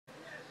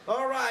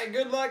Alright,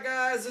 good luck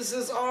guys. This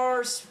is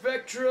our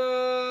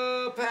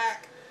Spectra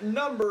Pack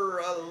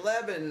number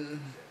 11.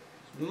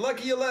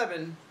 Lucky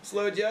 11. Let's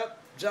load you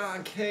up.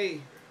 John K.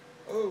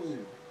 Oh.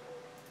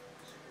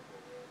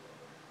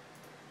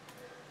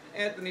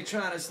 Anthony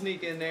trying to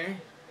sneak in there.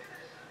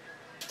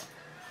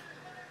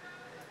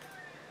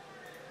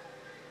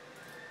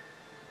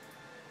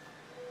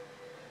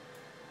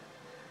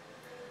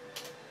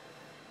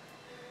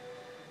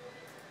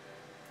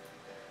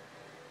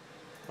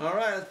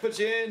 Alright, let's put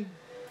you in.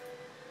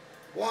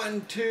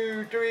 1,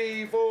 2,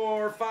 3,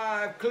 4,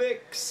 5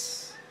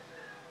 clicks.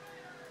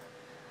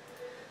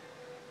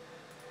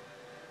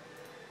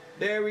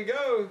 There we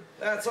go.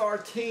 That's our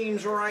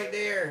teams right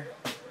there.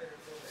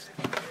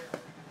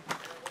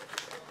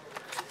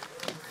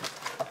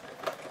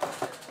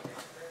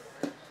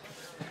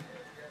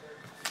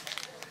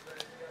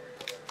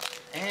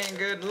 And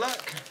good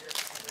luck.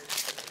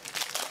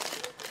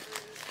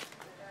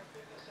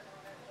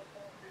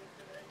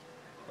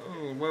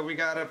 Oh, what we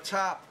got up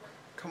top?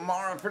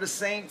 Kamara for the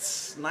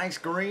Saints. Nice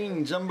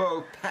green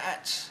jumbo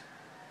patch.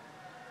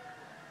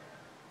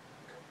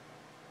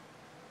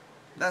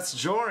 That's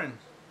Jordan.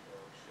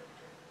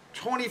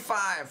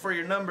 25 for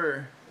your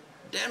number.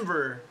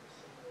 Denver.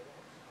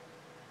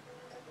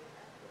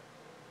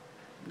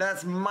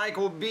 That's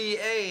Michael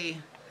B.A.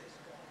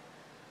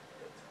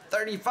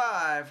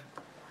 35.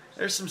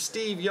 There's some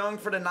Steve Young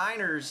for the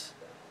Niners.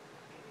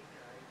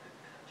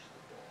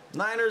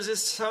 Niners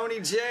is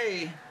Tony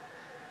J.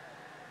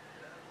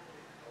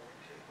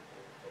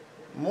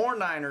 More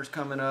Niners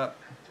coming up.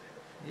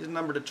 He's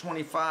number to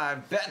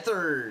 25.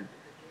 Bethard.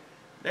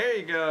 There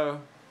you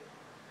go.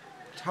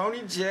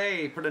 Tony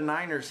J for the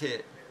Niners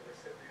hit.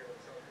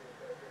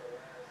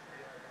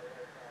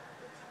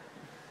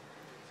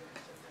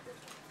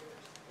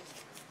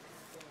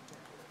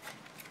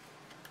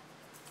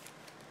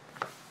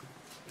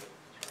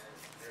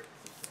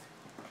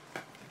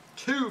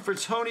 Two for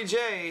Tony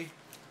J.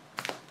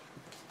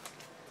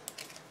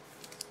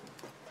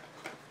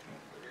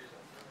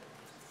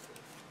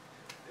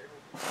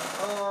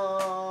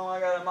 Oh, I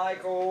got a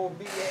Michael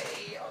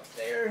B.A. up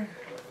there.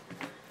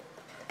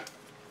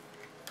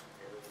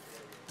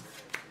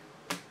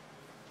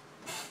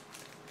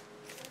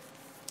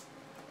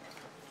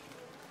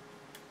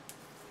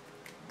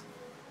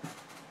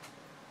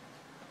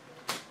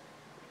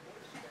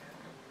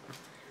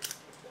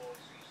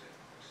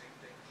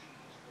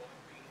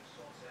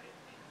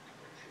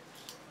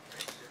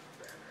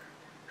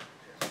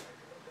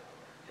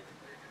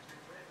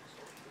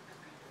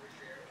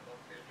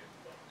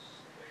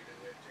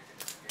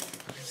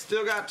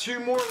 Still got two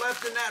more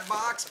left in that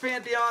box.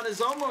 Pantheon is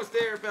almost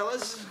there,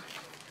 fellas.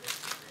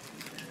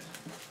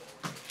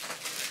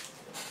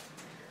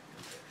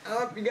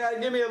 Oh, you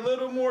gotta give me a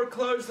little more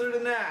closer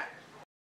than that.